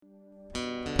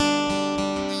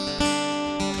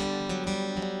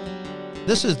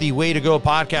This is the Way to Go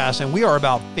podcast, and we are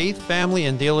about faith, family,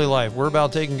 and daily life. We're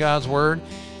about taking God's word,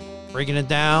 breaking it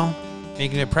down,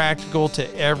 making it practical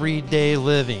to everyday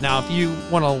living. Now, if you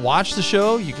want to watch the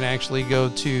show, you can actually go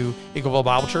to Eagleville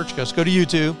Bible Church. Just go to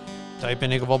YouTube, type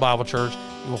in Eagleville Bible Church.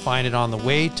 You will find it on the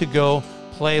Way to Go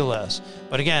playlist.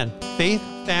 But again, faith,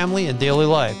 family, and daily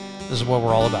life. This is what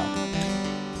we're all about.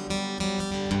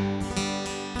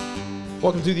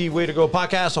 Welcome to the Way to Go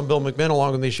podcast. I'm Bill McMinn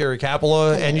along with Sherry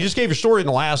Capella. And you just gave your story in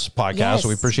the last podcast, so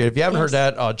we appreciate it. If you haven't heard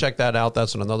that, check that out.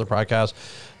 That's in another podcast.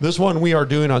 This one we are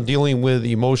doing on dealing with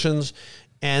emotions.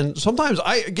 And sometimes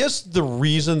I guess the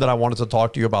reason that I wanted to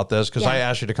talk to you about this, because I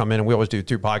asked you to come in and we always do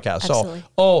 2 podcasts. Absolutely.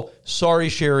 So, sorry,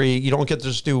 Sherry, you don't get to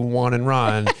just do 1 and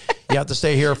run. You have to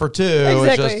stay here for 2.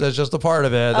 Exactly. It's just a part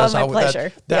of it. That's my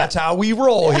pleasure. That's how we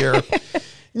roll here.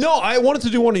 No, I wanted to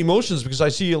do one on emotions because I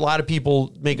see a lot of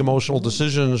people make emotional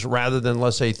decisions rather than,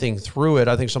 let's say, think through it.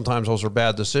 I think sometimes those are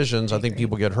bad decisions. I think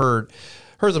people get hurt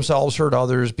themselves, hurt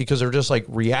others because they're just like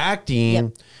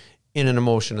reacting in an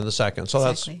emotion in the second. So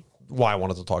that's why I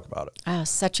wanted to talk about it. Oh,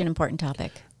 such an important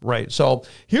topic. Right. So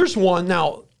here's one.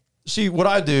 Now, see, what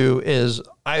I do is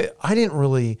I didn't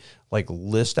really like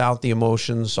list out the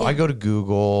emotions. So I go to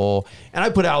Google and I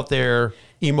put out there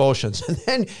emotions. And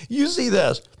then you see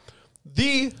this.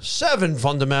 The 7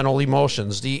 fundamental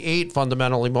emotions, the 8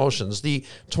 fundamental emotions, the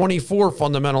 24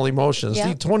 fundamental emotions,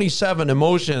 the 27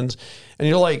 emotions. And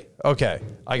you're like, okay,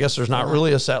 I guess there's not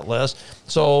really a set list.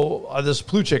 So this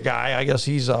Plutchik guy, I guess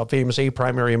he's famous 8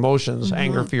 primary emotions,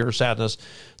 anger, fear, sadness,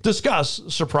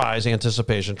 disgust, surprise,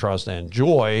 anticipation, trust, and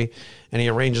joy. And he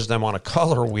arranges them on a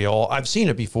color wheel. I've seen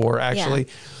it before, actually.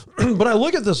 Yeah. But I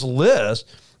look at this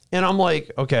list and I'm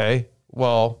like, okay,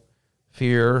 well,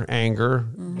 fear, anger,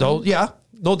 no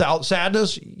doubt.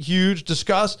 Sadness, huge.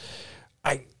 Disgust.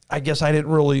 I guess I didn't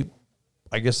really,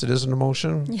 I guess it is an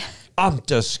emotion. Yeah. I'm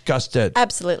disgusted.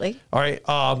 Absolutely. All right.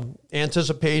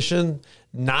 Anticipation,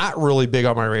 not really big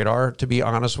on my radar, to be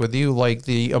honest with you. Like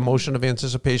the emotion of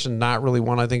anticipation, not really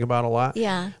one I think about a lot.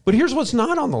 Yeah. But here's what's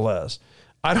not on the list.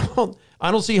 I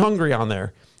don't see hungry on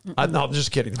there. No, I'm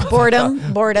just kidding. Boredom.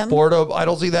 I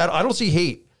don't see that. I don't see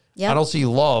hate. Yep. I don't see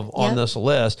love on this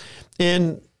list.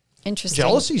 And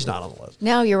jealousy's not on the list.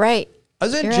 No, you're right.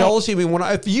 Isn't jealousy? Right. I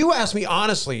mean, if you ask me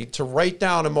honestly to write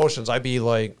down emotions, I'd be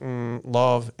like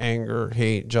love, anger,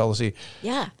 hate, jealousy.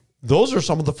 Yeah. Those are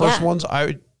some of the first ones.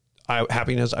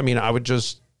 Happiness. I mean,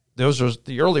 those are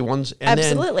the early ones. And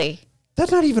absolutely. Then,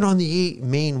 that's not even on the 8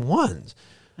 main ones.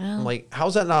 Well, I'm like,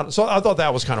 how's that not? So I thought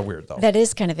that was kind of weird, though. That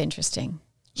is kind of interesting.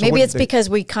 So maybe it's because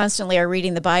we constantly are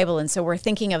reading the Bible, and so we're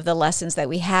thinking of the lessons that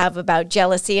we have about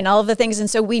jealousy and all of the things, and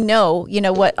so we know,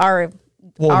 what our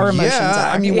emotions are.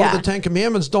 I mean, one of the 10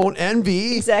 Commandments, don't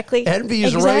envy. Exactly. Envy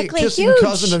is right kissing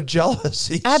cousin of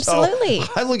jealousy. Absolutely.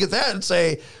 So I look at that and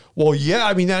say, well, yeah,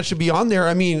 I mean, that should be on there.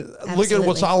 I mean, look at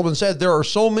what Solomon said. There are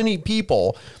so many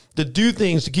people that do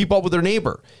things to keep up with their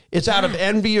neighbor. It's out of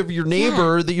envy of your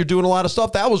neighbor that you're doing a lot of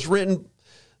stuff. That was written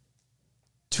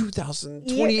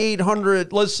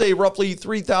 2,800, let's say roughly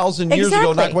 3,000 years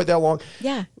ago, not quite that long.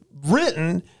 Yeah.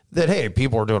 Written that, hey,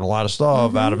 people are doing a lot of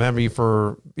stuff out of envy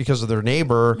because of their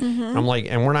neighbor. And I'm like,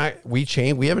 and we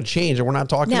haven't changed and we're not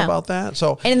talking about that.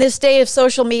 So, and in this state of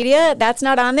social media, that's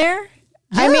not on there.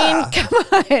 Yeah. I mean, come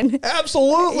on.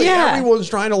 Absolutely. Yeah. Everyone's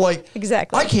trying to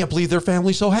exactly. I can't believe their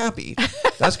family's so happy.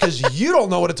 That's because you don't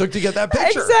know what it took to get that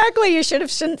picture. Exactly. You should have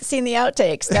seen the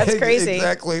outtakes. That's crazy.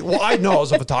 Exactly. Well, I know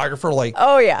as a photographer,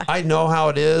 oh yeah, I know how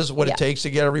it is, what it takes to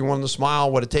get everyone to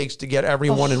smile, what it takes to get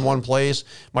everyone in one place.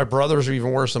 My brothers are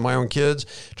even worse than my own kids.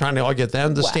 Trying to get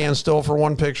them to stand still for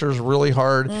one picture is really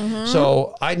hard.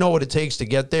 So I know what it takes to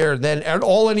get there. And then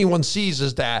all anyone sees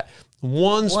is that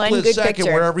one split second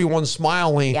picture where everyone's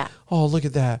smiling. Yeah. Oh, look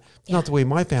at that. Not the way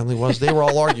my family was. They were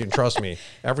all arguing. Trust me.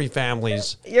 Every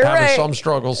family's having some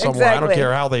struggle somewhere. Exactly. I don't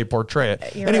care how they portray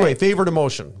it. Anyway, favorite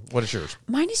emotion. What is yours?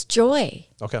 Mine is joy.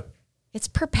 Okay. It's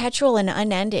perpetual and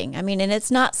unending. I mean, and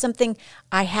it's not something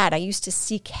I had. I used to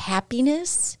seek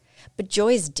happiness, but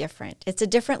joy is different. It's a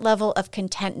different level of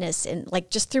contentness and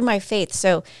just through my faith.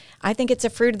 So I think it's a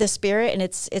fruit of the Spirit, and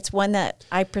it's one that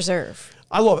I preserve.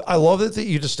 I love it that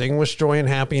you distinguish joy and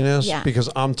happiness because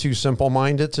I'm too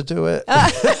simple-minded to do it. I'm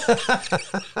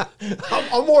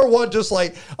more one just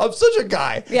I'm such a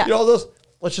guy. Yeah.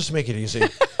 Let's just make it easy.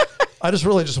 I just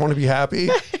really want to be happy.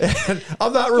 And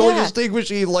I'm not really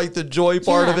distinguishing the joy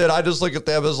part of it. I just look at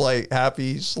them as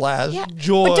happy /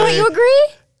 joy. But don't you agree?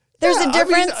 There's a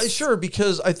difference. Sure,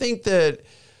 because I think that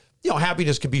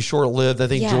happiness can be short-lived. I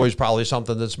think Yeah. joy is probably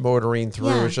something that's motoring through.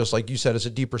 Yeah. It's just like you said, it's a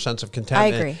deeper sense of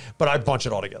contentment. I agree. But I bunch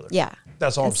it all together. Yeah.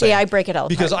 That's all And I'm see, saying. I break it all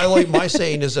because apart. I like my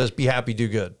saying is this: be happy, do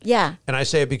good. Yeah. And I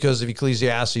say it because of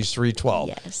Ecclesiastes 3:12.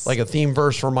 Yes. Like a theme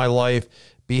verse for my life: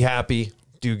 be happy,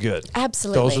 do good.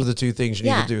 Absolutely. Those are the two things you need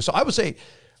Yeah. to do. So I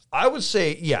would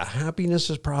say, yeah, happiness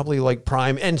is probably like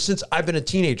prime. And since I've been a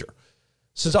teenager,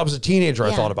 since I was a teenager, I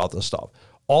Yeah. thought about this stuff.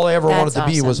 All I ever That's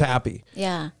wanted to be was awesome. happy.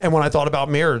 Yeah. And when I thought about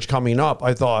marriage coming up,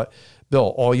 I thought,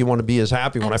 Bill, all you want to be is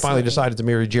happy. When I finally Absolutely. decided to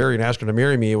marry Jerry and ask her to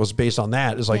marry me, it was based on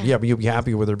that. It's like, Yeah. yeah, but you'll be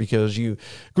happy with her because you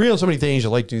agree on so many things. You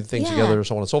like to do things Yeah. together and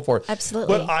so on and so forth.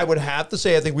 Absolutely. But I would have to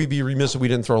say, I think we'd be remiss if we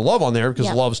didn't throw love on there because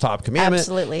Yeah. love's top commandment.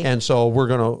 Absolutely. And so we're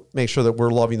going to make sure that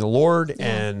we're loving the Lord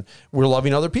and we're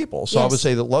loving other people. So I would Yes.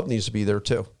 say that love needs to be there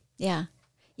too. Yeah.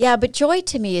 Yeah, but joy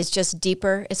to me is just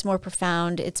deeper. It's more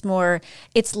profound. It's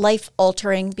life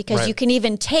altering because Right. you can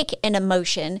even take an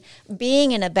emotion,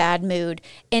 being in a bad mood,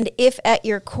 and if at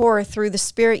your core through the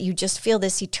spirit you just feel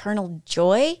this eternal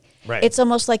joy, Right. it's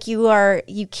almost like you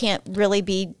can't really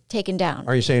be taken down.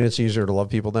 Are you saying it's easier to love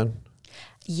people then?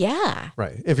 Yeah.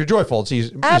 Right. If you're joyful, it's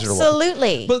easier to love.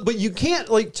 Absolutely. But you can't,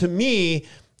 like, to me,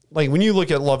 like when you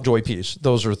look at love, joy, peace,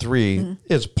 those are three,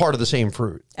 it's part of the same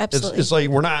fruit. Absolutely. It's like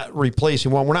we're not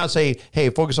replacing one. We're not saying, hey,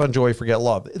 focus on joy, forget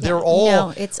love. They're all,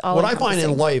 No, it's all what I find in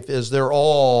encompassing. life is they're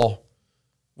all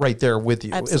right there with you.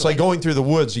 It's Absolutely. like going through the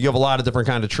woods. You have a lot of different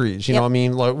kind of trees. You know Yep. what I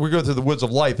mean? Like we go through the woods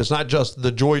of life. It's not just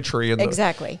the joy tree. And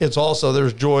Exactly. It's also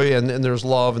there's joy and there's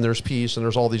love and there's peace and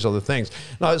there's all these other things.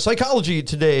 Now, Psychology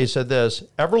Today said this: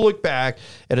 ever look back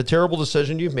at a terrible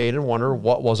decision you've made and wonder,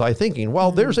 what was I thinking?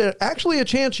 Well, there's actually a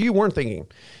chance you weren't thinking.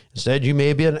 Instead, you may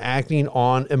have been acting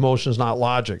on emotions, not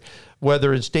logic.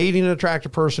 Whether it's dating an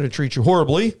attractive person who treats you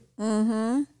horribly,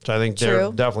 which I think there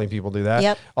True. definitely people do that.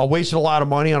 Yep. Wasted a lot of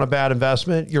money on a bad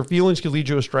investment. Your feelings could lead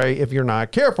you astray if you're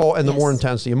not careful. And the more Yes.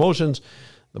 intense the emotions,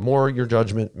 the more your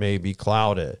judgment may be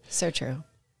clouded. So true.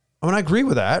 I mean, I agree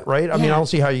with that, right? I mean, I Yeah. don't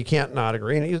see how you can't not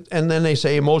agree. And then they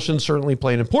say emotions certainly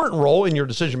play an important role in your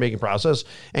decision-making process.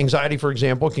 Anxiety, for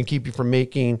example, can keep you from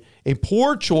making a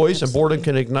poor choice, and boredom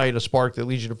can ignite a spark that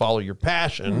leads you to follow your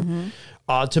passion.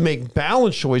 To make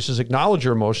balanced choices, acknowledge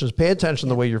your emotions, pay attention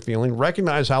to the way you're feeling,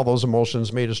 recognize how those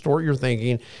emotions may distort your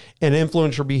thinking and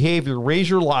influence your behavior, raise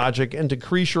your logic, and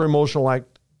decrease your emotional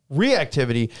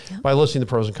reactivity by listing the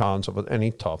pros and cons of any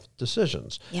tough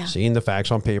decisions. Yeah. Seeing the facts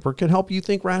on paper can help you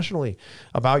think rationally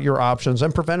about your options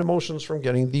and prevent emotions from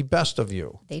getting the best of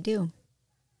you, They do.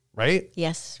 right?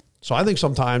 Yes. So I think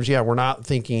sometimes, we're not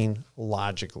thinking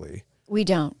logically. We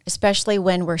don't, especially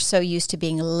when we're so used to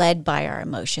being led by our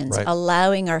emotions, Right.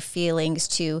 allowing our feelings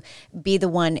to be the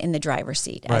one in the driver's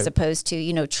seat, as Right. opposed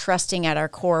to, trusting at our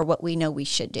core what we know we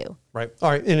should do. Right. All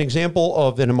right. An example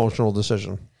of an emotional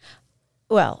decision.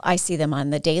 Well, I see them on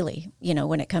the daily,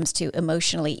 when it comes to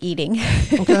emotionally eating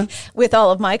with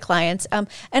all of my clients. And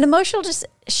emotional just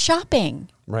shopping.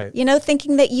 Right.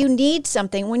 Thinking that you need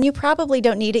something when you probably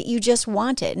don't need it. You just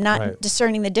want it, not Right.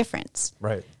 discerning the difference.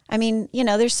 Right. I mean,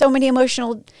 there's so many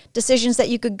emotional decisions that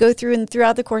you could go through and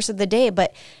throughout the course of the day,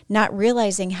 but not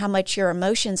realizing how much your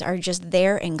emotions are just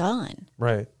there and gone.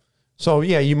 Right. So,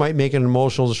 you might make an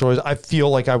emotional choice. I feel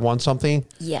like I want something.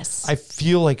 Yes. I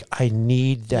feel like I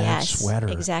need that yes, sweater.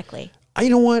 exactly. You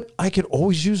know what? I could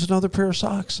always use another pair of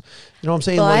socks. You know what I'm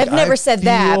saying? Well, I've never said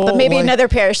that, but maybe another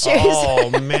pair of shoes. Oh,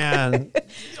 man.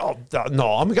 No,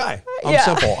 I'm a guy. I'm Yeah.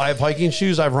 simple. I have hiking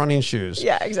shoes. I have running shoes.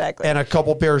 Yeah, exactly. And a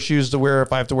couple pair of shoes to wear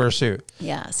if I have to wear a suit.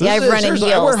 Yeah. See, I have running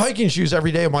Seriously, I wear heels. hiking shoes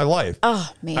every day of my life. Oh,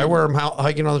 man. I wear them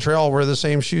hiking on the trail. I'll wear the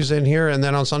same shoes in here. And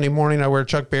then on Sunday morning, I wear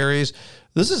Chuck Berry's.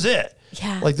 This is it.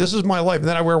 Yeah. Like, this is my life. And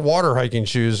then I wear water hiking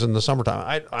shoes in the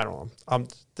summertime. I don't know.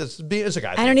 It's a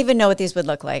guy thing. I don't even know what these would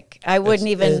look like. I wouldn't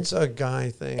even. It's a guy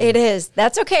thing. It is.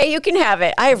 That's okay. You can have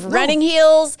it. I have running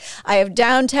heels. I have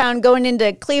downtown going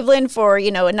into Cleveland for,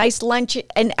 a nice lunch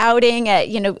and outing at,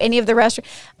 any of the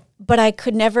restaurants. But I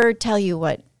could never tell you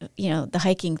what, the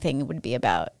hiking thing would be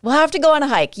about. We'll have to go on a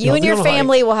hike. You No, and do your a hike.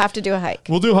 family will have to do a hike.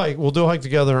 We'll do a hike. We'll do a hike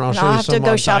together, and I'll show I'll you have to some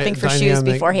go shopping for shoes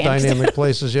beforehand. Dynamic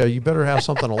places. Yeah, you better have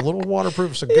something a little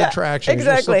waterproof, some good Yeah, traction. You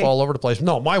exactly. slip all over the place.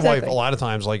 No, my wife, Exactly. a lot of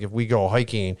times, like if we go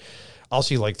hiking, I'll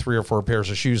see like 3 or 4 pairs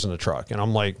of shoes in the truck, and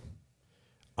I'm like,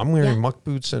 I'm wearing Yeah. muck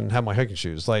boots and have my hiking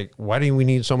shoes. Like, why do we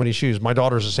need so many shoes? My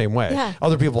daughter's the same way. Yeah.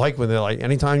 Other people hike with. They're like,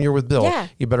 anytime you're with Bill, Yeah.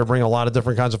 you better bring a lot of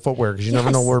different kinds of footwear because you never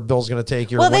Yes. know where Bill's going to take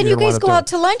you. or Well, what then you're you gonna guys wind go up out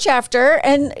to lunch after,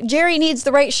 and Jerry needs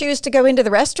the right shoes to go into the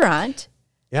restaurant.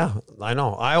 Yeah, I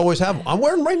know. I always have them. I'm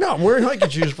wearing them right now. I'm wearing hiking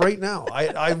shoes right now.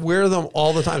 I wear them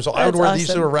all the time. So I would wear these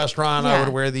to a restaurant. Yeah. I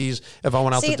would wear these if I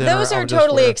went out See, to dinner. those I are would just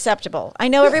totally wear- acceptable. I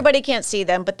know everybody can't see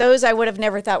them, but those I would have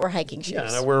never thought were hiking shoes. Yeah,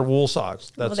 and I wear wool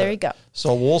socks. That's there it. you go.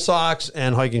 So wool socks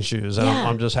and hiking shoes, and Yeah.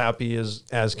 I'm just happy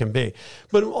as can be.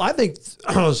 But I think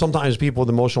sometimes people with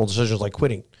emotional decisions like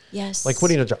quitting, Yes. like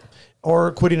quitting a job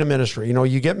or quitting a ministry. You know,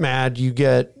 you get mad, you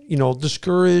get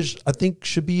discouraged. I think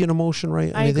should be an emotion,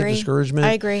 right? I agree. think discouragement.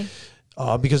 I agree.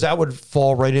 Because that would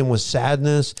fall right in with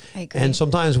sadness. I agree. And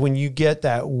sometimes when you get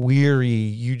that weary,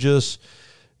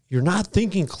 you're not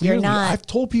thinking clearly. not. I've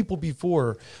told people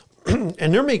before, and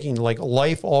they're making like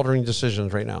life-altering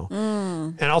decisions right now.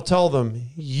 And I'll tell them,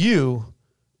 you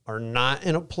are not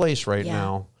in a place right Yeah.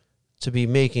 now to be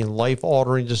making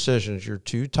life-altering decisions. You're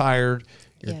too tired.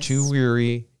 You're Yes. too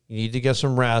weary. You need to get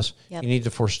some rest. Yep. You need to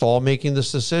forestall making this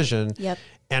decision. Yep.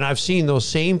 And I've seen those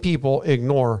same people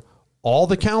ignore all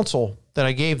the counsel that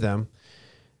I gave them,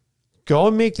 go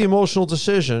and make the emotional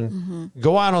decision,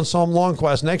 go out on some long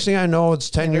quest. Next thing I know, it's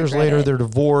 10 years regret later, it. they're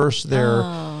divorced. They're,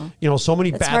 so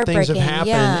many That's bad things have heartbreaking, happened.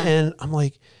 yeah. And I'm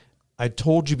like, I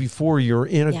told you before, you're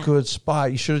in a Yeah. good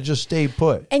spot. You should have just stayed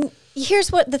put. And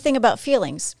here's what the thing about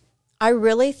feelings. I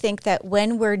really think that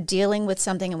when we're dealing with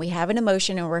something and we have an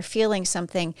emotion and we're feeling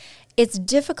something, it's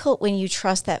difficult when you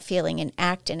trust that feeling and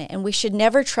act in it. And we should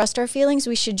never trust our feelings.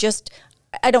 We should just,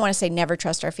 I don't want to say never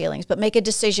trust our feelings, but make a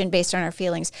decision based on our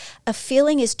feelings. A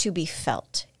feeling is to be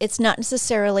felt. It's not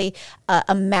necessarily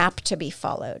a map to be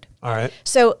followed. All right.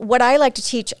 So what I like to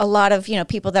teach a lot of,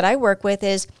 people that I work with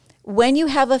is when you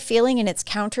have a feeling and it's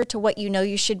counter to what you know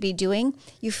you should be doing,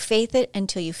 you faith it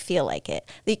until you feel like it.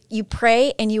 You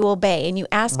pray and you obey and you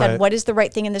ask Right. God, what is the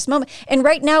right thing in this moment? And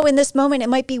right now in this moment, it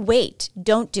might be wait,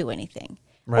 don't do anything.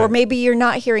 Or Right. maybe you're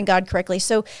not hearing God correctly.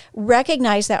 So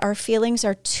recognize that our feelings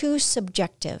are too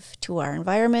subjective to our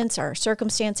environments, our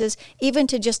circumstances, even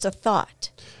to just a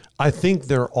thought. I think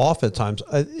they're off at times.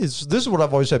 This is what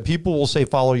I've always said. People will say,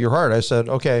 follow your heart. I said,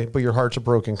 okay, but your heart's a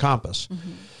broken compass.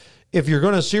 If you're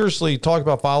going to seriously talk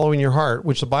about following your heart,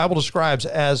 which the Bible describes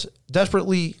as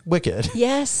desperately wicked,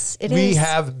 Yes, it is. we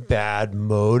have bad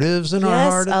motives in our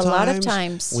Yes, heart at a times. lot of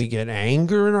times. We get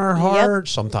anger in our heart,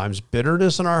 sometimes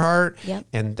bitterness in our heart. Yep.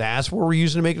 And that's what we're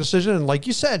using to make a decision. And like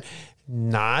you said,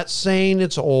 not saying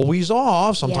it's always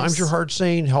off. Sometimes Yes. your heart's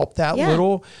saying, help that Yeah.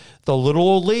 the little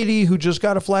old lady who just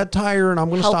got a flat tire and I'm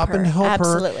going to Help stop her. and help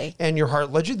Absolutely. her. And your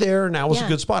heart led you there. And that was a Yeah.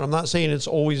 good spot. I'm not saying it's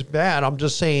always bad. I'm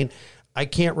just saying I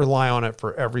can't rely on it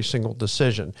for every single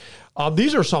decision.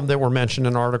 These are some that were mentioned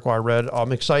in an article I read.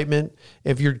 Excitement.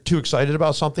 If you're too excited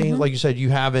about something, like you said,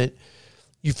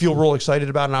 you feel real excited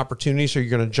about an opportunity, so you're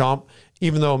going to jump,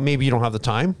 even though maybe you don't have the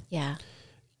time. Yeah,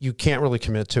 You can't really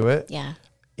commit to it. yeah.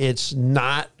 It's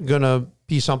not going to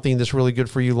be something that's really good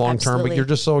for you long term, but Absolutely. you're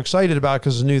just so excited about it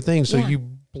because it's a new thing. So Yeah. you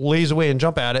blaze away and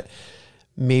jump at it.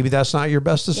 Maybe that's not your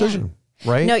best decision,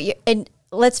 right? No, and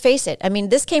let's face it. I mean,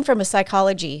 this came from a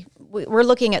psychology. We're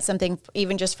looking at something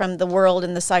even just from the world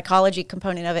and the psychology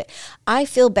component of it. I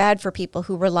feel bad for people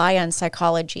who rely on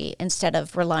psychology instead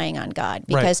of relying on God.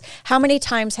 Because how many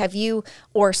times have you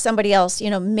or somebody else,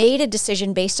 made a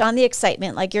decision based on the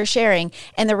excitement like you're sharing,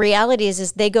 and the reality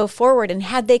is they go forward, and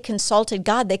had they consulted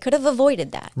God, they could have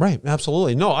avoided that. Right,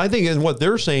 absolutely. No, I think in what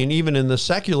they're saying, even in the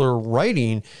secular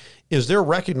writing, is they're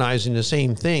recognizing the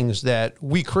same things that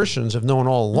we Christians have known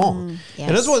all along. yes.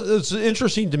 And that's what it's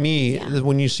interesting to me that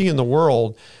when you see in the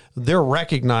world, they're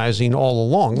recognizing all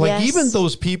along. Like Yes. even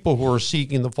those people who are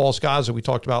seeking the false gods that we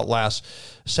talked about last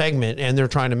segment, and they're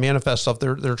trying to manifest stuff,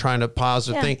 they're trying to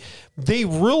positive thing. They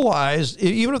realize,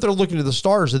 even if they're looking to the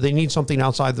stars, that they need something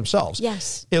outside themselves.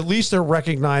 Yes. At least they're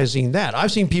recognizing that.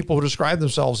 I've seen people who describe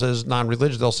themselves as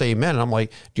non-religious. They'll say amen. And I'm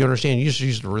like, do you understand? You just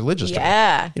used a religious term.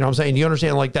 Yeah. You know what I'm saying? Do you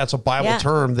understand? Like that's a Bible Yeah.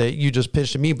 term that you just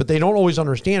pitched to me, but they don't always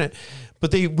understand it.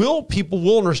 But people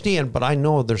will understand, but I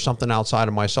know there's something outside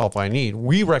of myself I need.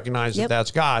 We recognize that Yep.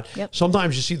 that's God. Yep.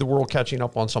 Sometimes you see the world catching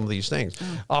up on some of these things.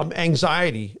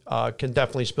 Anxiety can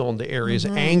definitely spill into areas.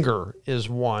 Anger is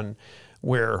one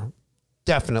where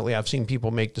definitely I've seen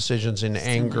people make decisions in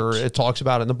anger. It talks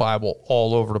about it in the Bible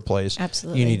all over the place.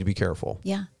 Absolutely. You need to be careful.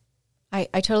 Yeah, I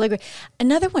totally agree.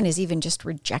 Another one is even just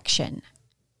rejection.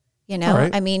 All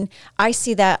right. I mean, I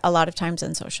see that a lot of times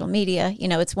on social media.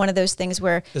 It's one of those things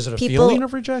where Is it a people, feeling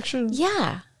of rejection?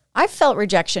 Yeah. I've felt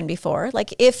rejection before.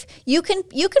 Like if you can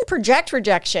project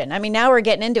rejection. I mean, now we're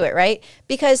getting into it, right?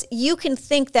 Because you can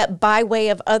think that by way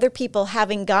of other people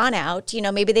having gone out,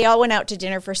 maybe they all went out to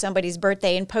dinner for somebody's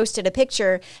birthday and posted a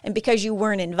picture, and because you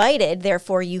weren't invited,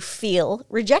 therefore you feel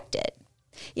rejected.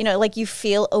 Like you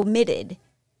feel omitted.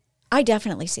 I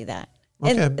definitely see that.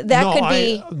 And Okay. that could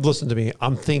be, Listen to me.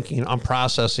 I'm thinking, I'm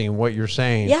processing what you're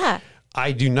saying. yeah,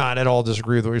 I do not at all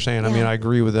disagree with what you're saying. I Yeah. mean, I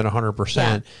agree with it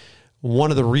 100%.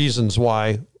 One of the reasons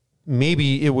why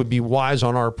maybe it would be wise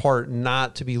on our part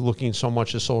not to be looking so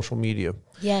much at social media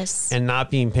yes. and not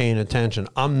being paying attention.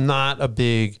 I'm not a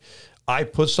big, I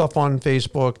put stuff on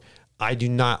Facebook. I do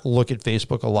not look at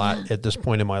Facebook a lot at this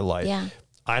point in my life. Yeah.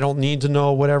 I don't need to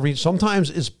know whatever.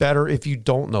 Sometimes it's better if you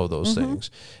don't know those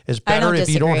things. It's I better don't if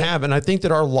you don't disagree. have. And I think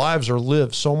that our lives are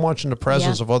lived so much in the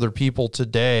presence Yeah. of other people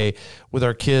today with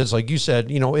our kids. Like you said,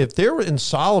 you know, if they were in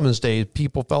Solomon's day,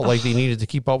 people felt like they needed to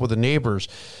keep up with the neighbors.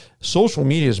 Social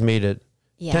media has made it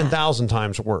Yeah. 10,000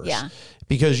 times worse. Yeah.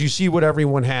 Because you see what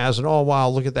everyone has and, oh, wow,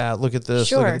 look at that. Look at this.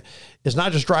 Look Sure. at, it's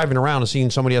not just driving around and seeing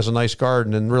somebody has a nice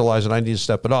garden and realizing I need to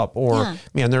step it up. Or, Yeah.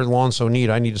 man, their lawn's so neat,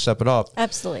 I need to step it up.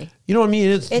 Absolutely. You know what I mean?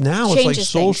 It's It now it's like changes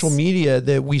social things. media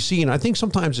that we see. And I think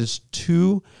sometimes it's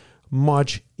too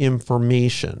much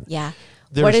information. Yeah.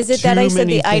 There's What is it that too I said?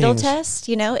 many The idle things. test,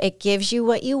 you know, it gives you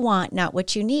what you want, not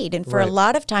what you need. And for Right. a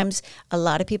lot of times, a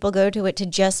lot of people go to it to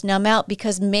just numb out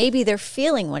because maybe they're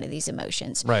feeling one of these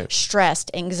emotions, Right.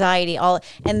 stressed, anxiety, all.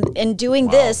 And in doing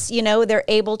this, you know, they're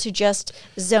able to just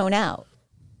zone out.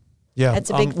 Yeah, That's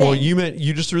a big Well, thing.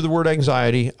 you just threw the word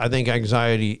anxiety. I think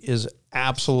anxiety is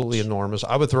absolutely enormous.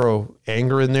 I would throw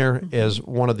anger in there as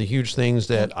one of the huge things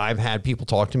that I've had people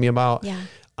talk to me about. Yeah.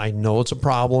 I know it's a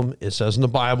problem. It says in the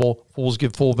Bible, fools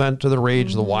give full vent to their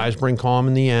rage. The wise bring calm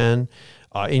in the end.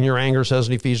 In your anger, says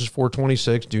in Ephesians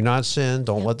 4:26, do not sin.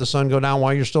 Don't let the sun go down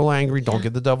while you're still angry. Don't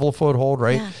give the devil a foothold,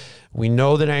 right? Yeah. We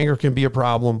know that anger can be a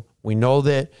problem. We know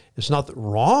that it's not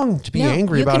wrong to be No,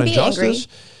 angry you about can be injustice. angry.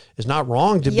 It's not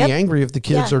wrong to Yep. be angry if the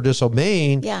kids Yeah. are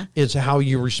disobeying. Yeah. It's how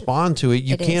you respond to it.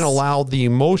 You It can't is. allow the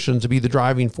emotion to be the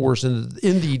driving force in the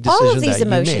decision All of these that you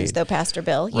emotions, made. though, Pastor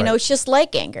Bill, you Right. know, it's just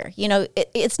like anger. You know,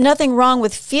 it's nothing wrong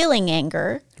with feeling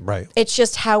anger. Right. It's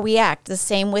just how we act. The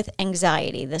same with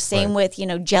anxiety, the same Right. with, you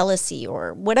know, jealousy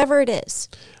or whatever it is.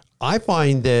 I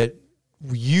find that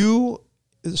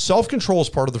self-control is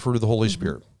part of the fruit of the Holy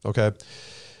Spirit. Okay.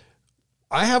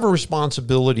 I have a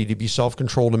responsibility to be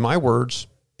self-controlled in my words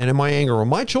and in my anger. When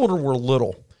my children were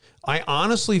little, I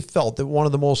honestly felt that one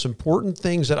of the most important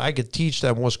things that I could teach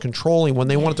them was controlling. When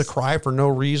they wanted to cry for no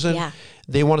reason, Yeah.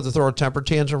 they wanted to throw a temper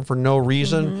tantrum for no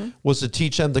reason, was to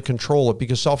teach them to control it,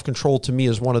 because self-control to me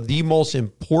is one of the most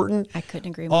important I couldn't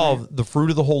agree more. of the fruit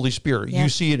of the Holy Spirit. Yep. You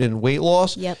see it in weight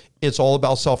loss. Yep. It's all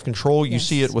about self-control. You Yes.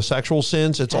 see it with sexual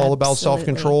sins. It's all about Absolutely.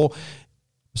 self-control.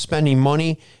 Spending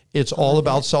money. It's all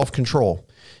about self-control.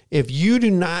 If you do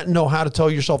not know how to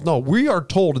tell yourself no, we are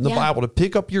told in the Yeah. Bible to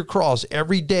pick up your cross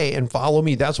every day and follow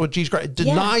me. That's what Jesus Christ.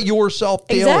 Deny Yeah. yourself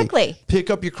daily. Exactly. Pick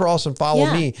up your cross and follow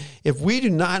Yeah. me. If we do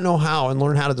not know how and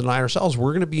learn how to deny ourselves,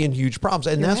 we're going to be in huge problems.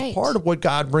 And You're that's right. part of what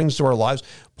God brings to our lives,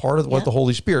 part of what Yeah. the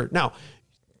Holy Spirit. Now,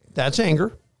 that's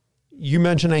anger. You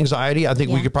mentioned anxiety. I think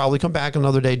we Yeah. could probably come back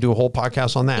another day, do a whole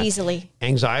podcast on that. Easily.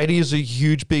 Anxiety is a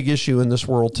huge, big issue in this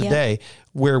world today,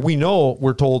 where we know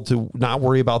we're told to not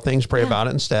worry about things, pray about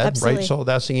it instead, absolutely. right? So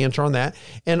that's the answer on that.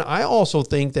 And I also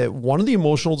think that one of the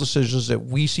emotional decisions that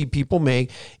we see people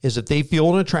make is that they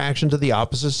feel an attraction to the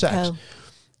opposite sex. Oh.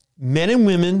 Men and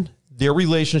women, their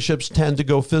relationships tend to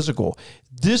go physical.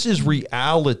 This is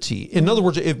reality. In other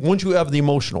words, once you have the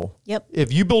emotional, Yep.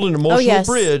 if you build an emotional yes.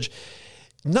 bridge,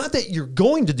 not that you're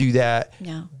going to do that,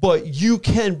 No. but you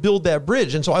can build that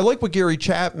bridge. And so I like what Gary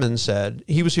Chapman said.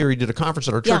 He was here, he did a conference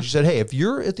at our church. Yeah. He said, hey, if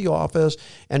you're at the office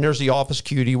and there's the office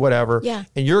cutie, whatever, Yeah.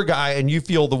 and you're a guy and you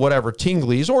feel the whatever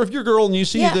tinglies, or if you're a girl and you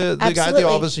see Yeah, the guy at the absolutely.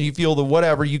 office and you feel the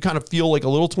whatever, you kind of feel like a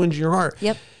little twinge in your heart.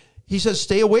 Yep. He says,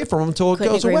 stay away from them until it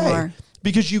Couldn't goes agree away. more.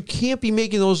 Because you can't be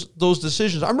making those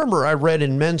decisions. I remember I read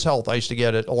in Men's Health, I used to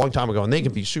get it a long time ago, and they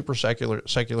can be super secular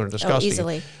and disgusting.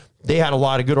 easily. They had a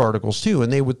lot of good articles too,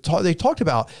 and they talked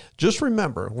about, just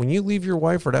remember, when you leave your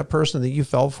wife or that person that you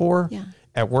fell for Yeah.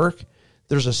 at work,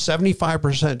 there's a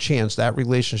 75% chance that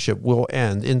relationship will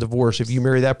end in divorce if you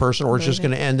marry that person, or it's just going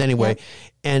to end anyway. Yep.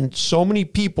 And so many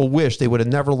people wish they would have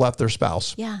never left their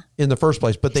spouse Yeah. in the first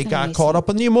place, but they Isn't got that caught amazing? up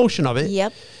in the emotion of it.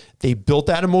 Yep. They built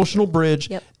that emotional bridge.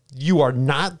 Yep. You are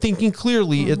not thinking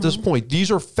clearly at this point. These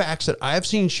are facts that I have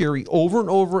seen, Sherry, over and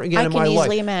over again I in can my life.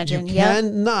 easily imagine. You Yep.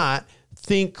 cannot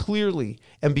think clearly.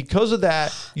 And because of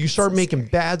that, you start making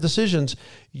bad decisions.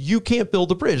 You can't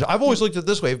build a bridge. I've always looked at it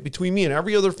this way. Between me and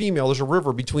every other female, there's a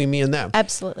river between me and them.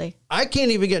 Absolutely. I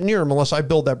can't even get near them unless I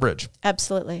build that bridge.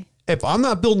 Absolutely. If I'm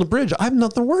not building a bridge, I have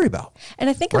nothing to worry about. And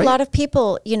I think Right? a lot of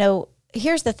people, you know,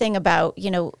 here's the thing about,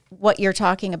 you know, what you're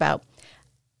talking about.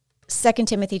 2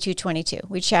 Timothy 2:22.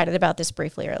 We chatted about this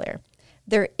briefly earlier.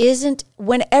 there isn't,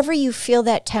 whenever you feel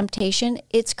that temptation,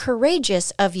 it's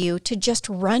courageous of you to just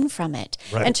run from it.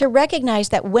 Right. And to recognize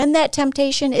that when that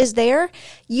temptation is there,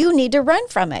 you need to run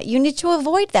from it. You need to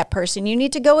avoid that person. You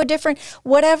need to go a different,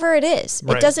 whatever it is.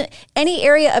 Right. It doesn't, any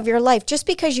area of your life, just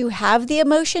because you have the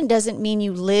emotion doesn't mean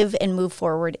you live and move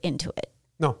forward into it.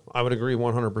 No, I would agree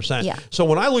 100%. Yeah. So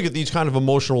when I look at these kind of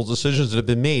emotional decisions that have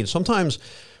been made, sometimes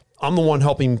I'm the one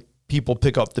helping people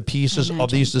pick up the pieces of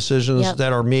these decisions Yep.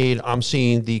 that are made. I'm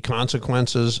seeing the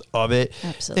consequences of it.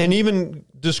 Absolutely. And even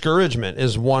discouragement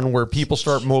is one where people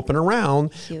start moping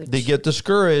around. Huge. They get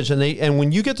discouraged, and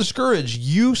when you get discouraged,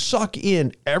 you suck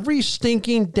in every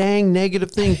stinking dang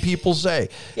negative thing people say.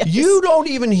 Yes. You don't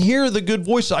even hear the good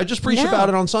voices. I just preached No. about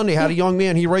it on Sunday. Had a young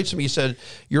man, he writes to me, he said,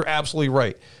 "You're absolutely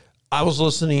right. I was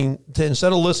listening to,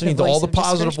 instead of listening to voice all the of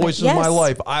positive discouragement. voices in my Yes.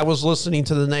 life, I was listening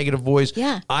to the negative voice.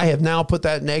 Yeah. I have now put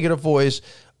that negative voice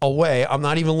away. I'm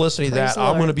not even listening to Praise that. the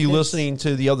I'm going to Lord. be Yes. listening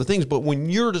to the other things. But when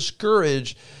you're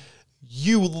discouraged,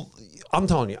 I'm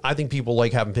telling you, I think people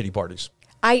like having pity parties,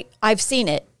 I've seen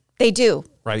it. They do.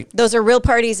 right? Those are real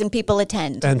parties and people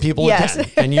attend. And people Yes.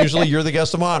 attend. And usually you're the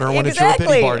guest of honor when it's your pity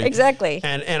Exactly, party. exactly.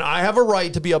 And I have a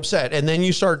right to be upset. And then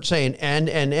you start saying,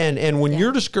 and when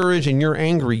you're discouraged and you're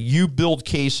angry, you build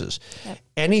cases. Yep.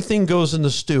 Anything goes in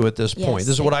the stew at this point. Yes,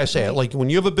 This is what I say. right. Like when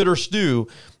you have a bitter stew,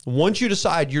 once you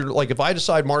decide you're like, if I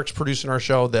decide Mark's producing our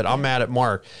show that I'm mad at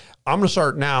Mark, I'm going to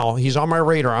start now. He's on my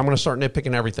radar. I'm going to start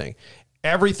nitpicking everything.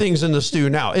 Everything's in the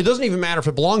stew now. It doesn't even matter if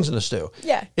it belongs in the stew.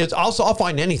 Yeah. I'll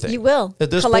find anything. You will.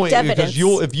 At this Collect point, evidence.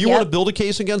 because if you Yep. want to build a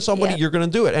case against somebody, Yep. you're going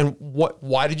to do it. And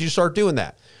why did you start doing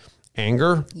that?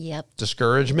 Anger, Yep.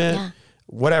 discouragement, Yeah.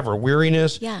 whatever,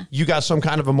 weariness. Yeah. You got some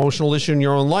kind of emotional issue in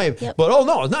your own life. Yep. But oh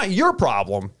no, it's not your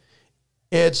problem.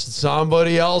 It's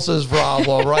somebody else's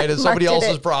problem, right? It's somebody Mark did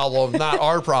else's it. problem, not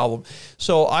our problem.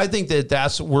 So I think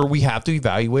that's where we have to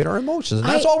evaluate our emotions. And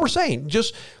that's all we're saying.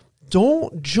 Just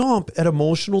don't jump at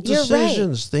emotional You're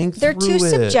decisions. right. Think They're through too it.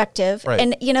 subjective. Right.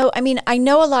 And, I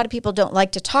know a lot of people don't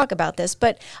like to talk about this,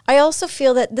 but I also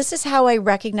feel that this is how I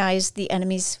recognize the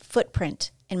enemy's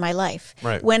footprint in my life.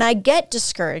 Right. When I get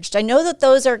discouraged, I know that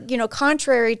those are,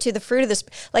 contrary to the fruit of this.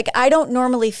 Like, I don't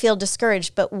normally feel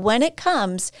discouraged, but when it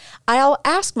comes, I'll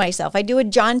ask myself, I do a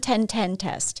John 10:10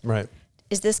 test. Right.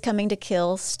 Is this coming to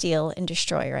kill, steal, and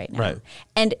destroy right now? Right.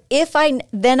 And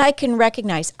then I can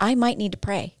recognize I might need to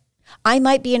pray. I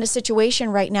might be in a situation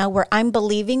right now where I'm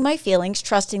believing my feelings,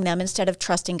 trusting them instead of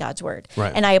trusting God's word.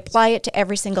 Right. And I apply it to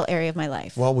every single area of my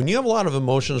life. Well, when you have a lot of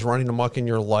emotions running amok in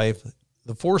your life,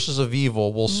 the forces of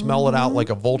evil will smell it out like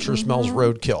a vulture smells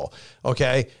roadkill.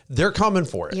 Okay? They're coming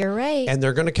for it. You're right. And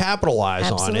they're going to capitalize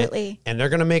on it. Absolutely. And they're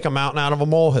going to make a mountain out of a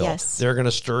molehill. Yes. They're going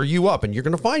to stir you up, and you're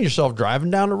going to find yourself driving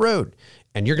down the road,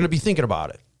 and you're going to be thinking about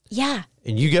it. Yeah.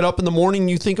 And you get up in the morning,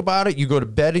 you think about it. You go to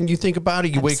bed and you think about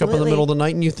it. You wake up in the Absolutely. middle of the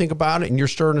night and you think about it, and you're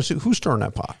stirring a soup. Who's stirring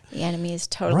that pot? The enemy is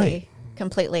totally, Right.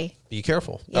 completely. Be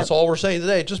careful. That's all we're saying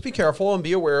today. Just be careful and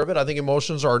be aware of it. I think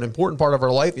emotions are an important part of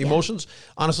our life. Emotions,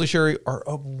 honestly, Sherry, are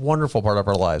a wonderful part of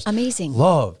our lives. Amazing.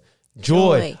 Love,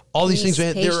 joy, all these peace,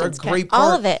 things, man, they're a patience, great all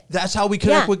part. of it. That's how we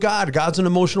connect Yeah. with God. God's an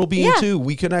emotional being Yeah. too.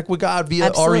 We connect with God via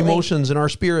Absolutely. our emotions and our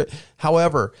spirit.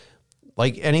 However,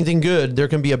 like anything good, there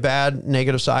can be a bad,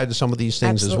 negative side to some of these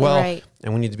things Absolutely as well. right.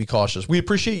 And we need to be cautious. We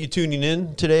appreciate you tuning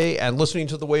in today and listening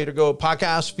to the Way to Go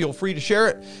podcast. Feel free to share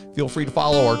it. Feel free to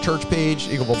follow our church page,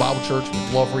 Eagleville Bible Church.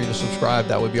 We'd love for you to subscribe.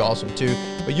 That would be awesome too.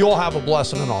 But you all have a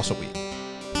blessed and an awesome week.